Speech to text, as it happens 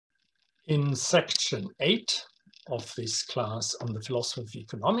In section 8 of this class on the philosophy of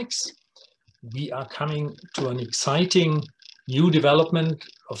economics, we are coming to an exciting new development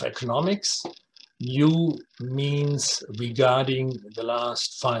of economics. New means regarding the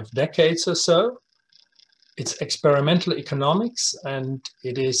last 5 decades or so. It's experimental economics, and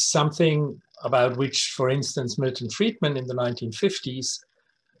it is something about which, for instance, Milton Friedman in the 1950s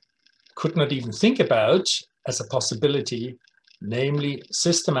could not even think about as a possibility, namely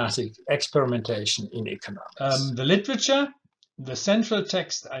systematic experimentation in economics. The literature, the central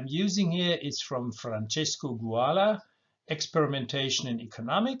text I'm using here is from Francesco Guala, Experimentation in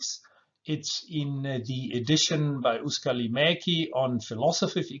Economics. It's in the edition by Uskali Mäki on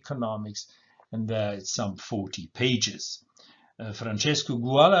philosophy of economics, and there it's some 40 pages. Francesco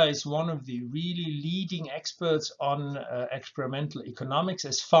Guala is one of the really leading experts on experimental economics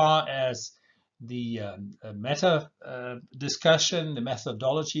as far as the meta discussion, the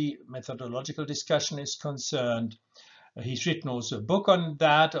methodological discussion is concerned. He's written also a book on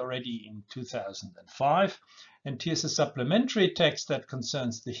that already in 2005. And here's a supplementary text that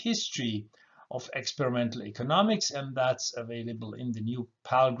concerns the history of experimental economics, and that's available in the new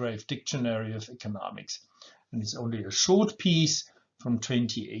Palgrave Dictionary of Economics. And it's only a short piece from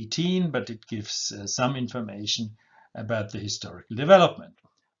 2018, but it gives some information about the historical development.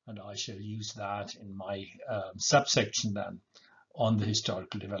 And I shall use that in my subsection then on the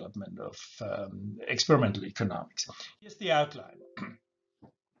historical development of experimental economics. Here's the outline.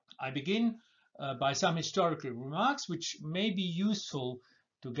 I begin by some historical remarks, which may be useful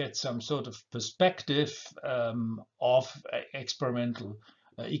to get some sort of perspective of experimental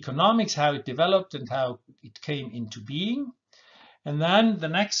economics, how it developed and how it came into being. And then the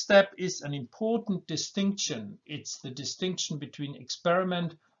next step is an important distinction. It's the distinction between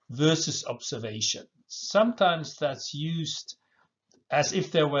experiment versus observation. Sometimes that's used as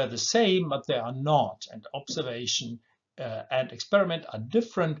if they were the same, but they are not. And observation and experiment are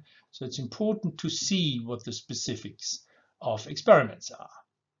different. So it's important to see what the specifics of experiments are.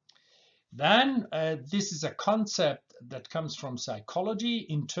 Then this is a concept that comes from psychology,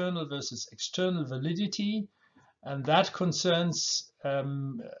 internal versus external validity. And that concerns a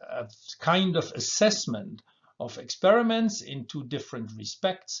kind of assessment of experiments in 2 different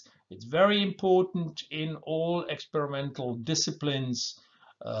respects. It's very important in all experimental disciplines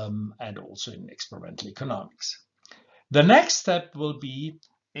and also in experimental economics. The next step will be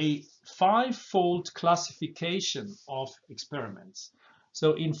a 5-fold classification of experiments.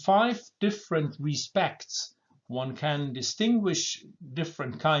 So in 5 different respects, one can distinguish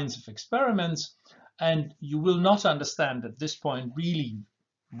different kinds of experiments, and you will not understand at this point really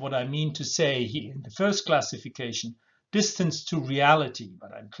what I mean to say here in the first classification, distance to reality.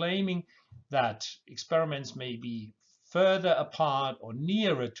 But I'm claiming that experiments may be further apart or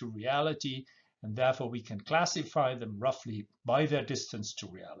nearer to reality, and therefore we can classify them roughly by their distance to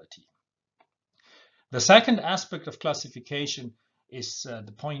reality. The second aspect of classification is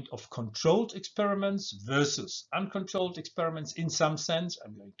the point of controlled experiments versus uncontrolled experiments in some sense.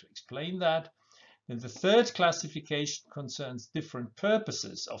 I'm going to explain that. And the third classification concerns different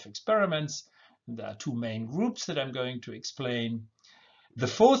purposes of experiments. And there are 2 main groups that I'm going to explain. The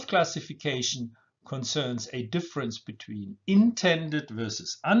fourth classification concerns a difference between intended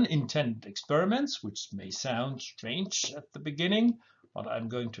versus unintended experiments, which may sound strange at the beginning, but I'm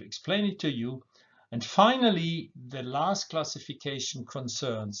going to explain it to you. And finally, the last classification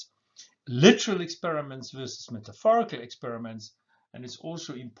concerns literal experiments versus metaphorical experiments. And it's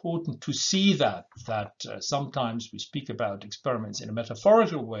also important to see that sometimes we speak about experiments in a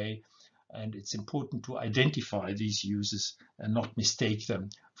metaphorical way, and it's important to identify these uses and not mistake them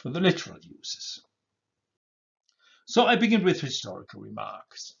for the literal uses. So I begin with historical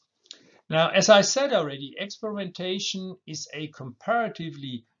remarks. Now, as I said already, experimentation is a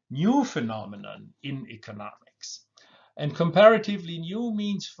comparatively new phenomenon in economics. And comparatively new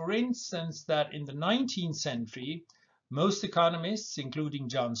means, for instance, that in the 19th century, most economists, including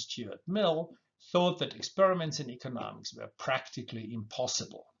John Stuart Mill, thought that experiments in economics were practically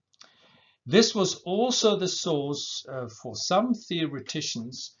impossible. This was also the source for some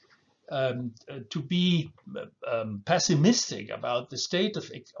theoreticians to be pessimistic about the state of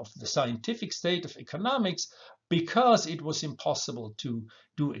the scientific state of economics, because it was impossible to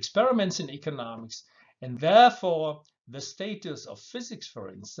do experiments in economics, and therefore the status of physics, for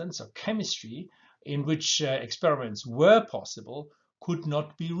instance, or chemistry, in which experiments were possible, could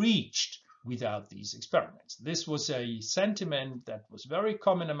not be reached without these experiments. This was a sentiment that was very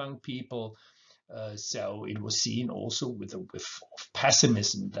common among people, so it was seen also with a whiff of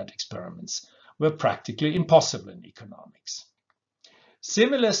pessimism that experiments were practically impossible in economics.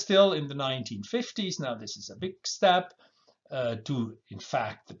 Similar still in the 1950s. Now this is a big step to, in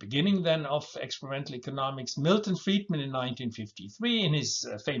fact, the beginning then of experimental economics. Milton Friedman in 1953, in his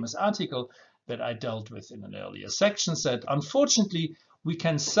famous article that I dealt with in an earlier section, said, unfortunately, we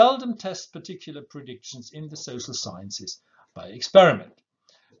can seldom test particular predictions in the social sciences by experiment.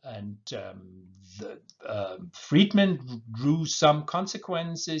 And Friedman drew some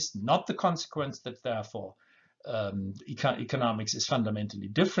consequences, not the consequence that therefore economics is fundamentally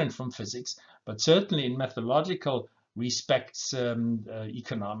different from physics, but certainly in methodological respects,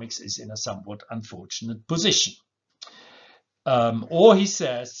 economics is in a somewhat unfortunate position. Or he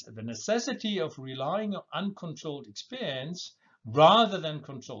says, the necessity of relying on uncontrolled experience rather than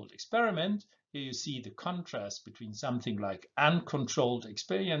controlled experiment. Here you see the contrast between something like uncontrolled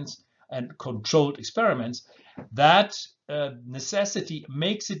experience and controlled experiments. That necessity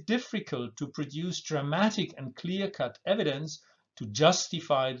makes it difficult to produce dramatic and clear-cut evidence to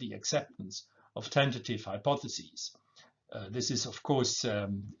justify the acceptance of tentative hypotheses. This is, of course,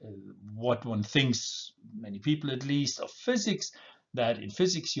 what one thinks, many people at least, of physics, that in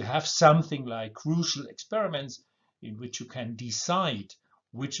physics you have something like crucial experiments in which you can decide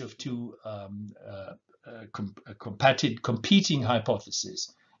which of two competing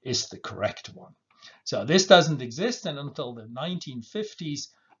hypotheses is the correct one. So this doesn't exist, and until the 1950s,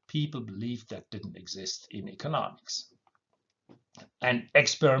 people believed that didn't exist in economics. And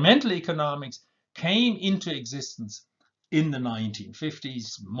experimental economics came into existence in the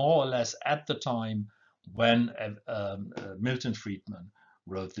 1950s, more or less at the time when Milton Friedman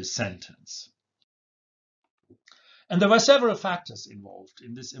wrote this sentence. And there were several factors involved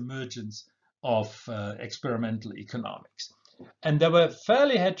in this emergence of experimental economics. And they were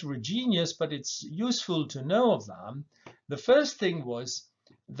fairly heterogeneous, but it's useful to know of them. The first thing was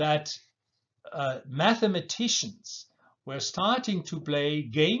that mathematicians were starting to play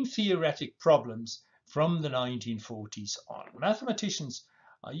game theoretic problems from the 1940s on. Mathematicians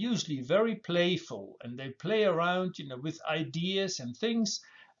are usually very playful, and they play around, with ideas and things.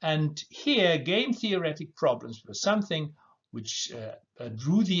 And here, game theoretic problems were something which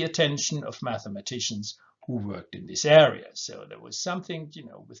drew the attention of mathematicians who worked in this area. So there was something,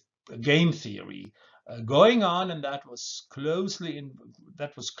 with game theory going on, and that was closely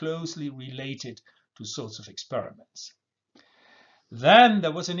related to sorts of experiments. Then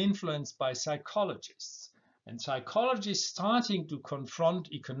there was an influence by psychologists, and psychologists starting to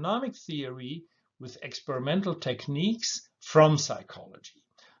confront economic theory with experimental techniques from psychology.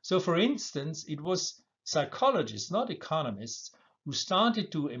 So, for instance, it was psychologists, not economists, who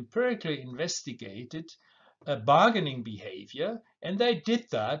started to empirically investigate bargaining behavior, and they did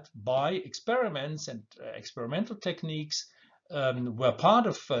that by experiments, and experimental techniques were part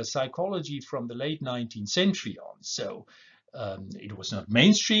of psychology from the late 19th century on. So it was not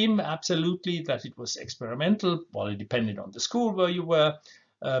mainstream, absolutely, that it was experimental. Well, it depended on the school where you were,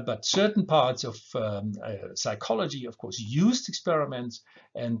 but certain parts of psychology, of course, used experiments,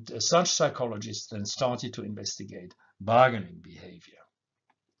 and such psychologists then started to investigate bargaining behavior.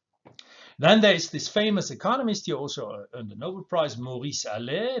 Then there is this famous economist, he also earned the Nobel Prize, Maurice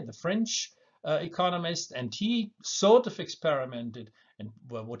Allais, the French economist, and he sort of experimented, and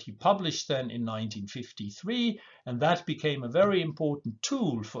what he published then in 1953, and that became a very important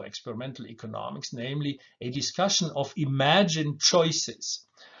tool for experimental economics, namely a discussion of imagined choices.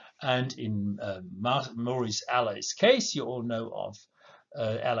 And in Maurice Allais' case, you all know of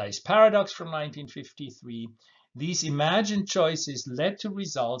Allais' paradox from 1953. These imagined choices led to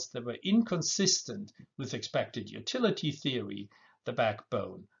results that were inconsistent with expected utility theory, the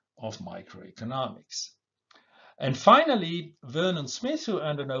backbone of microeconomics. And finally, Vernon Smith, who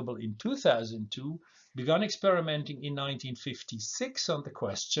earned a Nobel in 2002, began experimenting in 1956 on the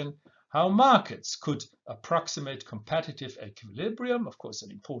question how markets could approximate competitive equilibrium, of course,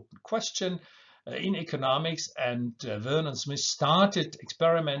 an important question in economics. And Vernon Smith started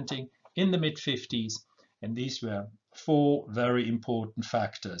experimenting in the mid-50s. And these were four very important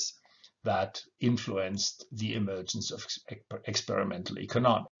factors that influenced the emergence of experimental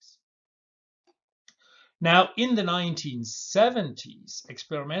economics. Now, in the 1970s,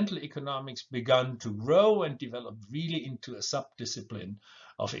 experimental economics began to grow and develop really into a subdiscipline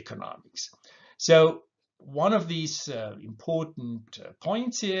of economics. So one of these important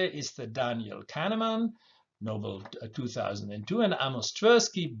points here is that Daniel Kahneman, Nobel 2002, and Amos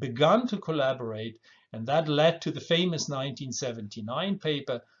Tversky began to collaborate, and that led to the famous 1979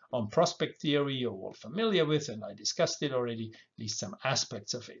 paper on prospect theory you're all familiar with, and I discussed it already, at least some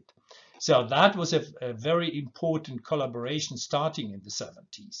aspects of it. So that was a very important collaboration starting in the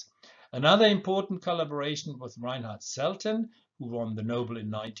 70s. Another important collaboration was Reinhard Selten, who won the Nobel in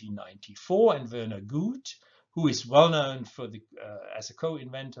 1994, and Werner Guth, who is well known for as a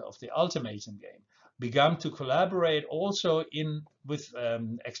co-inventor of the ultimatum game, began to collaborate also with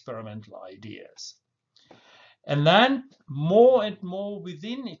experimental ideas. And then more and more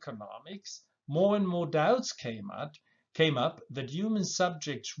within economics, more and more doubts came up that human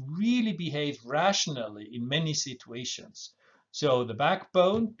subjects really behave rationally in many situations. So the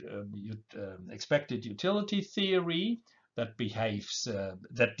backbone, expected utility theory,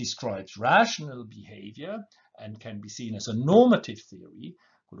 that describes rational behavior and can be seen as a normative theory,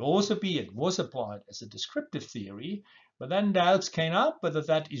 could also be, it was applied as a descriptive theory, but then doubts came up whether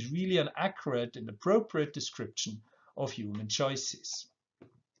that is really an accurate and appropriate description of human choices.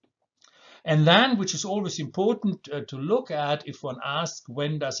 And then, which is always important to look at if one asks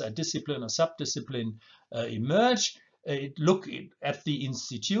when does a discipline or subdiscipline emerge, look at the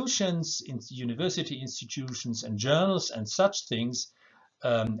institutions, university institutions and journals and such things,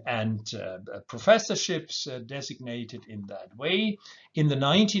 and professorships designated in that way. In the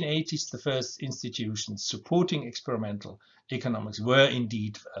 1980s, the first institutions supporting experimental economics were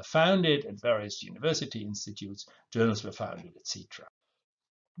indeed founded at various university institutes, journals were founded, etc.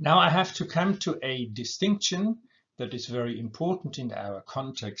 Now I have to come to a distinction that is very important in our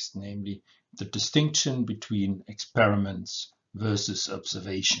context, namely the distinction between experiments versus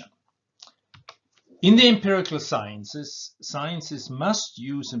observation. In the empirical sciences, sciences must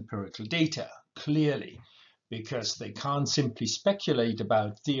use empirical data, clearly, because they can't simply speculate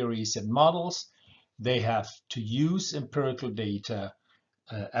about theories and models. They have to use empirical data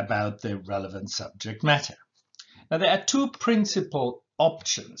about the relevant subject matter. Now, there are two principal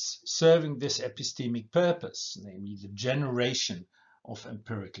options serving this epistemic purpose, namely the generation of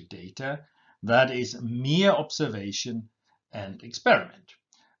empirical data, that is mere observation and experiment.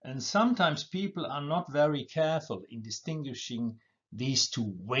 And sometimes people are not very careful in distinguishing these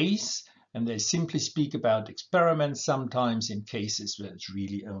two ways, and they simply speak about experiments sometimes in cases where it's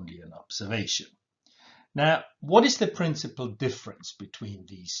really only an observation. Now, what is the principal difference between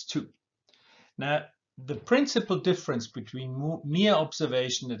these two? Now, the principal difference between mere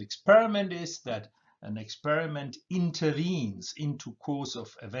observation and experiment is that an experiment intervenes into the course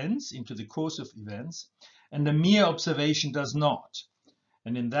of events, and a mere observation does not.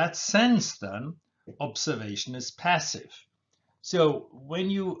 And in that sense, then, observation is passive. So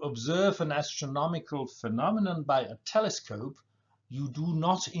when you observe an astronomical phenomenon by a telescope, you do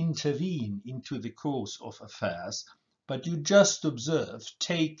not intervene into the course of affairs, but you just observe,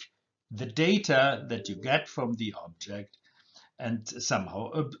 take the data that you get from the object and somehow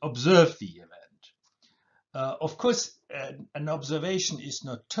observe the event. Of course, an observation is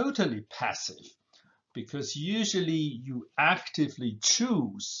not totally passive, because usually you actively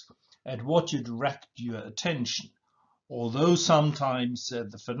choose at what you direct your attention, although sometimes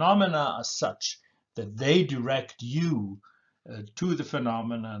the phenomena are such that they direct you to the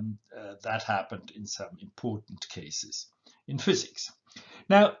phenomenon that happened in some important cases in physics.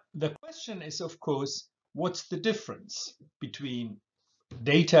 Now, the question is, of course, what's the difference between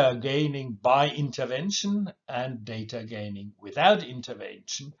data gaining by intervention and data gaining without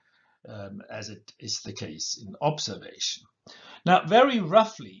intervention, as it is the case in observation? Now, very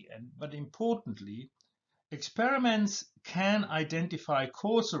roughly, but importantly, experiments can identify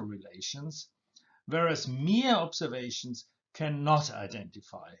causal relations, whereas mere observations cannot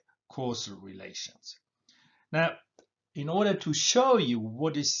identify causal relations. Now, in order to show you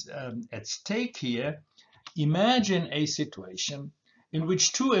what is at stake here, imagine a situation in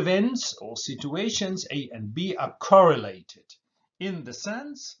which two events or situations, A and B, are correlated in the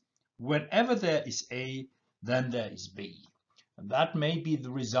sense whenever there is A, then there is B. And that may be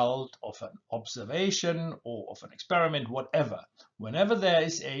the result of an observation or of an experiment, whatever. Whenever there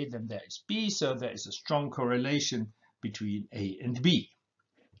is A, then there is B, so there is a strong correlation between A and B.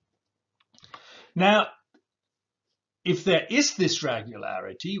 Now, if there is this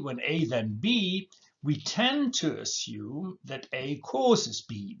regularity, when A then B, we tend to assume that A causes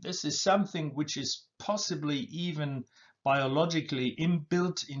B. This is something which is possibly even biologically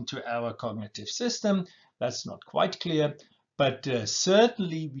inbuilt into our cognitive system. That's not quite clear, but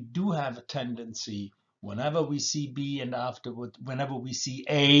certainly we do have a tendency, whenever we see B and afterwards, whenever we see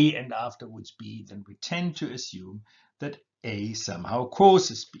A and afterwards B, then we tend to assume that A somehow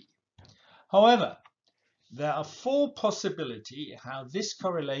causes B. However, there are four possibilities how this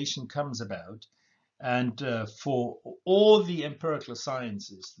correlation comes about, and for all the empirical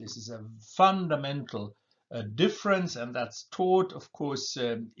sciences, this is a fundamental difference, and that's taught, of course,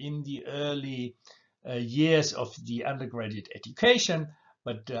 in the early years of the undergraduate education,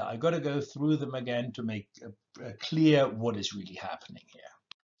 but I got to go through them again to make clear what is really happening here.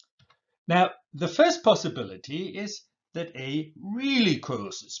 Now, the first possibility is that A really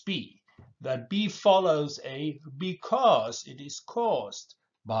causes B, that B follows A because it is caused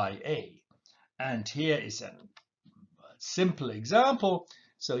by A. And here is a simple example.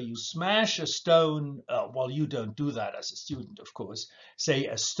 So you smash a stone, well, you don't do that as a student, of course. Say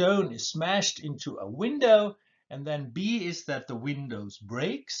a stone is smashed into a window, and then B is that the window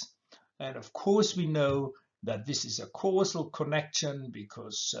breaks. And of course, we know that this is a causal connection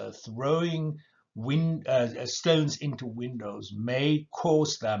because throwing stones into windows may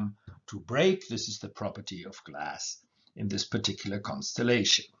cause them to break. This is the property of glass in this particular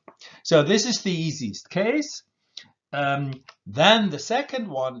constellation. So this is the easiest case. Then the second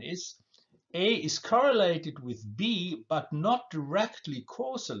one is A is correlated with B, but not directly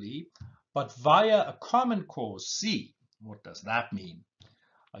causally, but via a common cause C. What does that mean?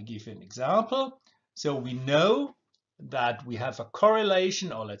 I'll give you an example. So we know that we have a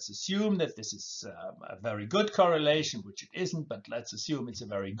correlation, or let's assume that this is a very good correlation, which it isn't, but let's assume it's a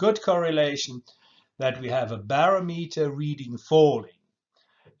very good correlation, that we have a barometer reading falling.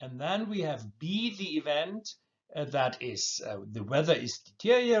 And then we have B, the event, that is the weather is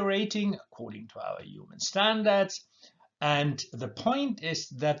deteriorating according to our human standards. And the point is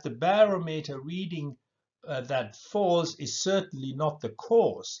that the barometer reading that falls is certainly not the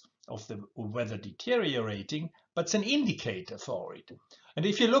cause of the weather deteriorating, but it's an indicator for it. And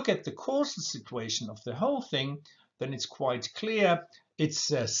if you look at the causal situation of the whole thing, then it's quite clear.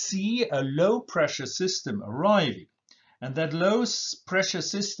 It's C, a low pressure system arriving. And that low pressure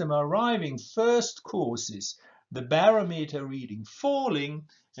system arriving first causes the barometer reading falling,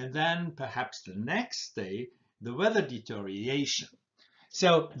 and then perhaps the next day, the weather deterioration.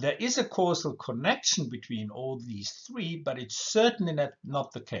 So there is a causal connection between all these three, but it's certainly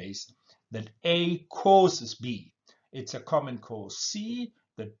not the case that A causes B. It's a common cause C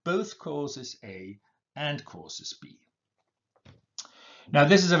that both causes A and causes B. Now,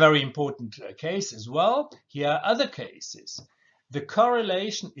 this is a very important case as well. Here are other cases. The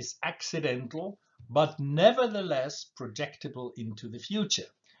correlation is accidental, but nevertheless projectable into the future.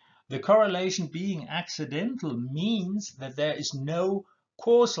 The correlation being accidental means that there is no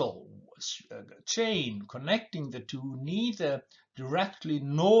causal chain connecting the two, neither directly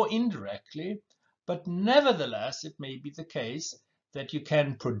nor indirectly, but nevertheless it may be the case that you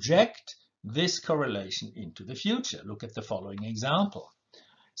can project this correlation into the future. Look at the following example.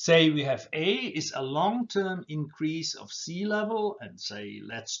 Say we have A is a long-term increase of sea level, and say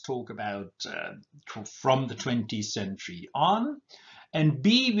let's talk about from the 20th century on. And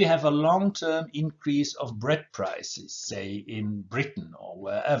B, we have a long-term increase of bread prices, say in Britain or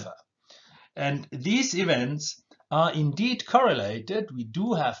wherever. And these events are indeed correlated. We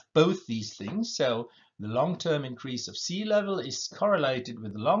do have both these things. So the long-term increase of sea level is correlated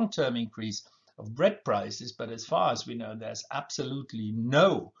with the long-term increase of bread prices. But as far as we know, there's absolutely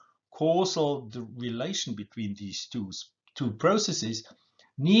no causal relation between these two processes,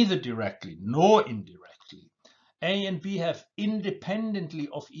 neither directly nor indirectly. A and B have independently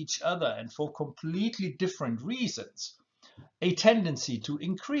of each other and for completely different reasons a tendency to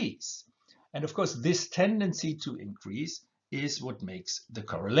increase. And of course, this tendency to increase is what makes the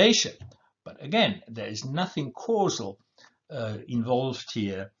correlation. But again, there is nothing causal involved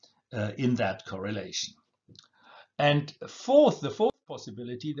here in that correlation. And the fourth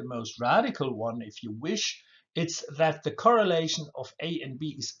possibility, the most radical one, if you wish, it's that the correlation of A and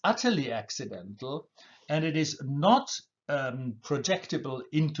B is utterly accidental and it is not projectable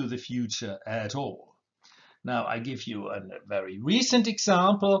into the future at all. Now, I give you a very recent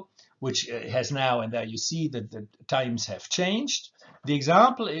example, which has now, and there you see that the times have changed. The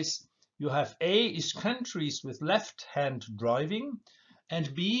example is you have A is countries with left-hand driving,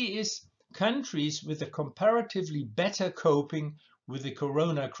 and B is countries with a comparatively better coping with the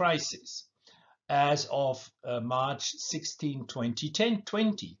corona crisis as of March 16,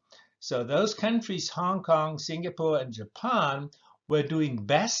 2020. So those countries, Hong Kong, Singapore, and Japan, were doing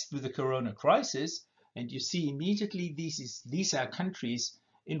best with the corona crisis. And you see immediately these are countries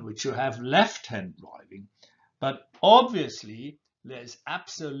in which you have left-hand driving. But obviously, there is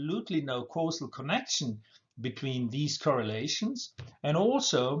absolutely no causal connection between these correlations. And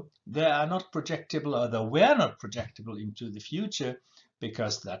also, they are not projectable, or they were not projectable into the future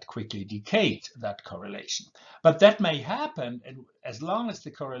because that quickly decayed, that correlation. But that may happen, and as long as the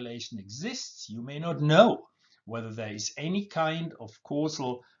correlation exists, you may not know whether there is any kind of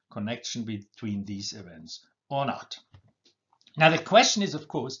causal connection between these events or not. Now, the question is, of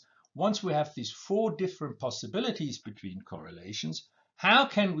course, once we have these four different possibilities between correlations, how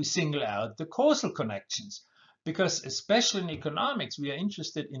can we single out the causal connections? Because especially in economics, we are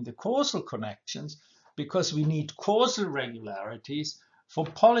interested in the causal connections because we need causal regularities for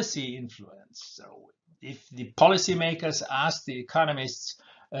policy influence. So if the policymakers ask the economists,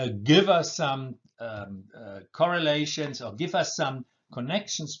 give us some correlations or give us some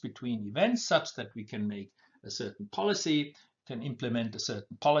connections between events such that we can make a certain policy, can implement a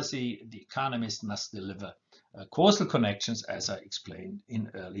certain policy, the economist must deliver causal connections, as I explained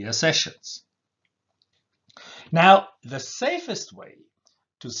in earlier sessions. Now, the safest way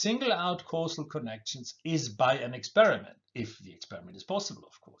to single out causal connections is by an experiment, if the experiment is possible,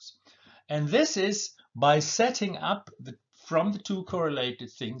 of course. And this is by setting up from the two correlated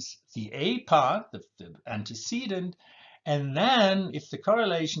things, the A part, the antecedent, and then if the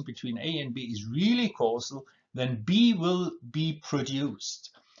correlation between A and B is really causal, then B will be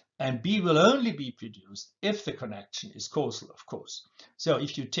produced. And B will only be produced if the connection is causal, of course. So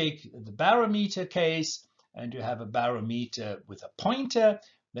if you take the barometer case and you have a barometer with a pointer,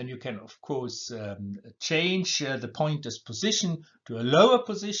 then you can, of course, change the pointer's position to a lower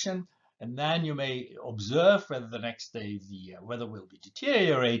position. And then you may observe whether the next day the weather will be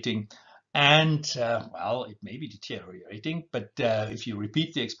deteriorating. And, well, it may be deteriorating, but if you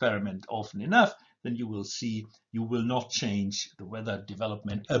repeat the experiment often enough, then you will see you will not change the weather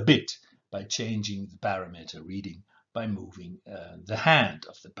development a bit by changing the barometer reading by moving the hand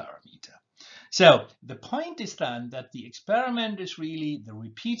of the barometer. So the point is then that the experiment is really the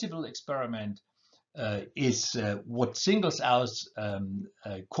repeatable experiment is what singles out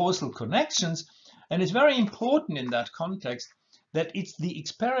causal connections. And it's very important in that context that it's the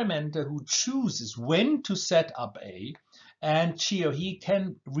experimenter who chooses when to set up A, and she or he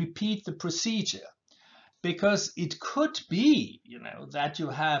can repeat the procedure. Because it could be, that you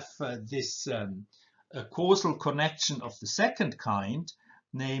have this a causal connection of the second kind,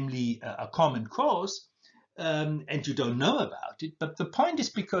 namely a common cause, and you don't know about it. But the point is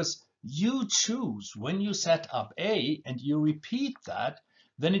because you choose when you set up A and you repeat that,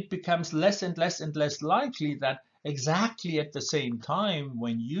 then it becomes less and less and less likely that exactly at the same time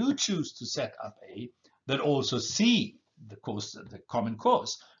when you choose to set up A, that also C, the common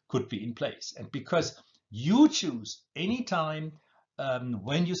cause, could be in place. And because you choose any time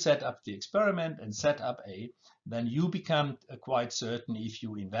when you set up the experiment and set up A, then you become quite certain, if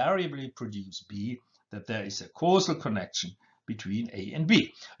you invariably produce B, that there is a causal connection between A and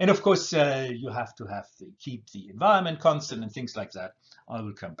B. And of course, you have to keep the environment constant and things like that. I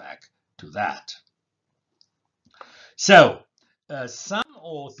will come back to that. So some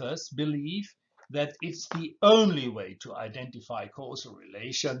authors believe that it's the only way to identify causal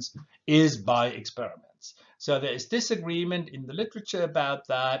relations is by experiments. So there is disagreement in the literature about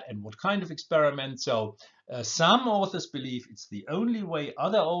that and what kind of experiment. So some authors believe it's the only way.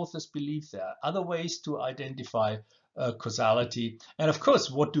 Other authors believe there are other ways to identify causality. And of course,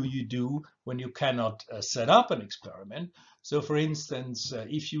 what do you do when you cannot set up an experiment? So for instance,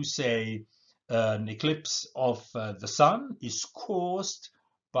 if you say an eclipse of the sun is caused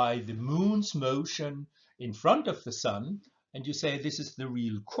by the moon's motion in front of the sun, and you say this is the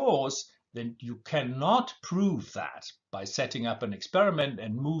real cause, then you cannot prove that by setting up an experiment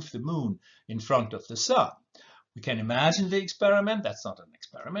and move the moon in front of the sun. We can imagine the experiment. That's not an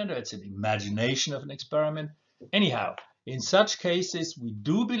experiment, it's an imagination of an experiment. Anyhow, in such cases, we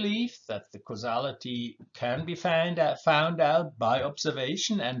do believe that the causality can be found out by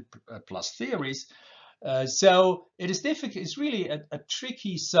observation and plus theories. So it is difficult. It's really a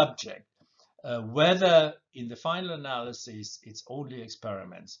tricky subject, whether in the final analysis it's only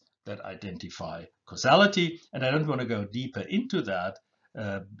experiments that identify causality. And I don't want to go deeper into that.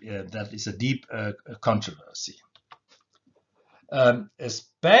 That is a deep controversy.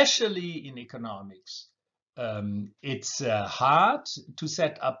 Especially in economics, it's hard to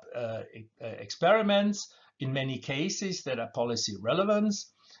set up experiments in many cases that are policy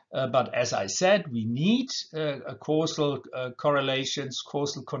relevance. But as I said, we need causal correlations,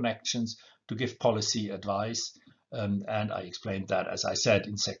 causal connections to give policy advice. And I explained that, as I said,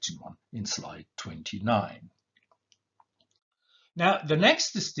 in section 1 in slide 29. Now, the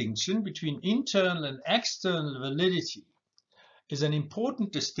next distinction between internal and external validity is an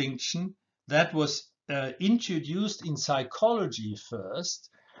important distinction that was introduced in psychology first,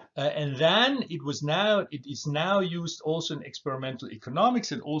 and then it is now used also in experimental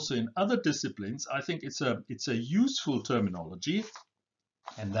economics and also in other disciplines. I think it's a useful terminology,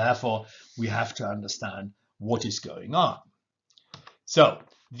 and therefore we have to understand what is going on. So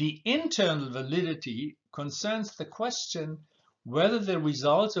the internal validity concerns the question whether the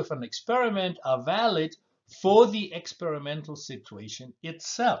results of an experiment are valid for the experimental situation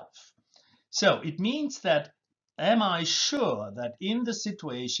itself. So it means that, am I sure that in the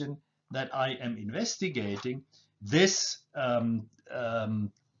situation that I am investigating, this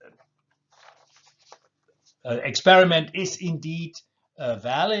experiment is indeed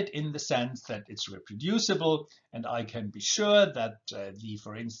valid in the sense that it's reproducible, and I can be sure that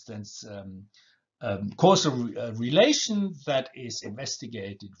for instance, causal relation that is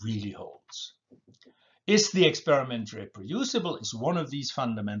investigated really holds. Is the experiment reproducible is one of these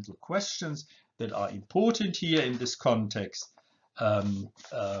fundamental questions that are important here in this context, and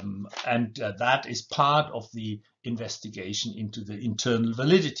that is part of the investigation into the internal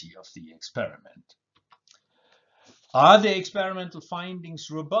validity of the experiment. Are the experimental findings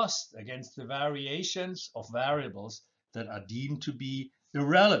robust against the variations of variables that are deemed to be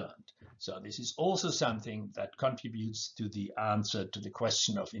irrelevant? So this is also something that contributes to the answer to the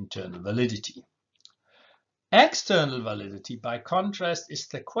question of internal validity. External validity, by contrast, is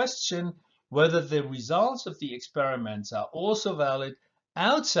the question whether the results of the experiments are also valid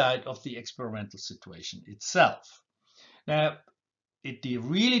outside of the experimental situation itself. Now, it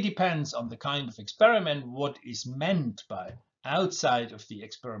really depends on the kind of experiment what is meant by outside of the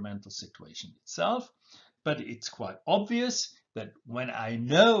experimental situation itself, but it's quite obvious that when I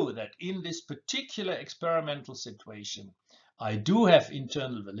know that in this particular experimental situation I do have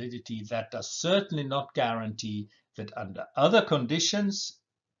internal validity, that does certainly not guarantee that under other conditions,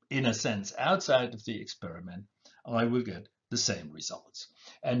 in a sense outside of the experiment, I will get the same results.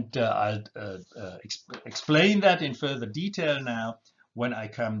 And I'll explain that in further detail now when I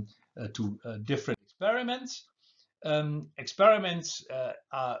come to different experiments. External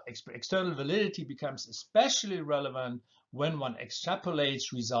validity becomes especially relevant when one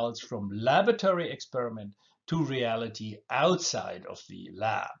extrapolates results from laboratory experiment to reality outside of the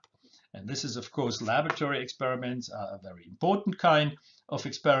lab. And this is, of course, laboratory experiments are a very important kind of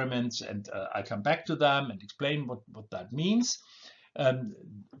experiments, and I come back to them and explain what that means.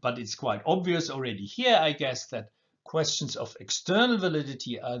 But it's quite obvious already here, I guess, that questions of external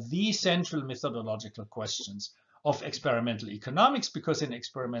validity are the central methodological questions of experimental economics, because in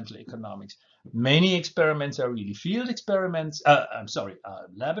experimental economics, many experiments are really field experiments,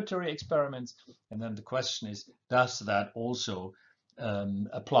 laboratory experiments. And then the question is, does that also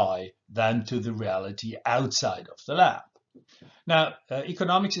apply then to the reality outside of the lab? Now,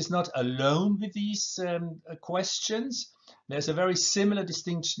 economics is not alone with these questions. There's a very similar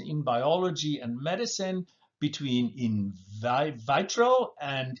distinction in biology and medicine between in vitro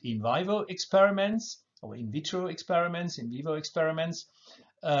and in vivo experiments, or in vitro experiments, in vivo experiments.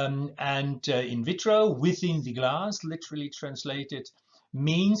 In vitro, within the glass, literally translated,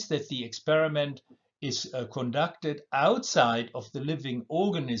 means that the experiment is conducted outside of the living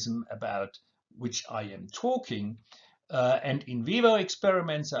organism about which I am talking. And in vivo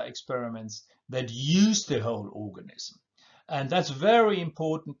experiments are experiments that use the whole organism. And that's very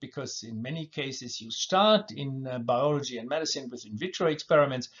important because in many cases you start in biology and medicine with in vitro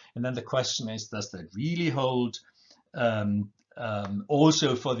experiments, and then the question is, does that really hold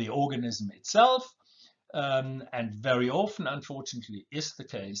also for the organism itself? And very often, unfortunately, is the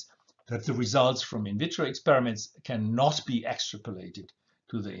case that the results from in vitro experiments cannot be extrapolated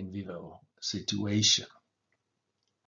to the in vivo situation.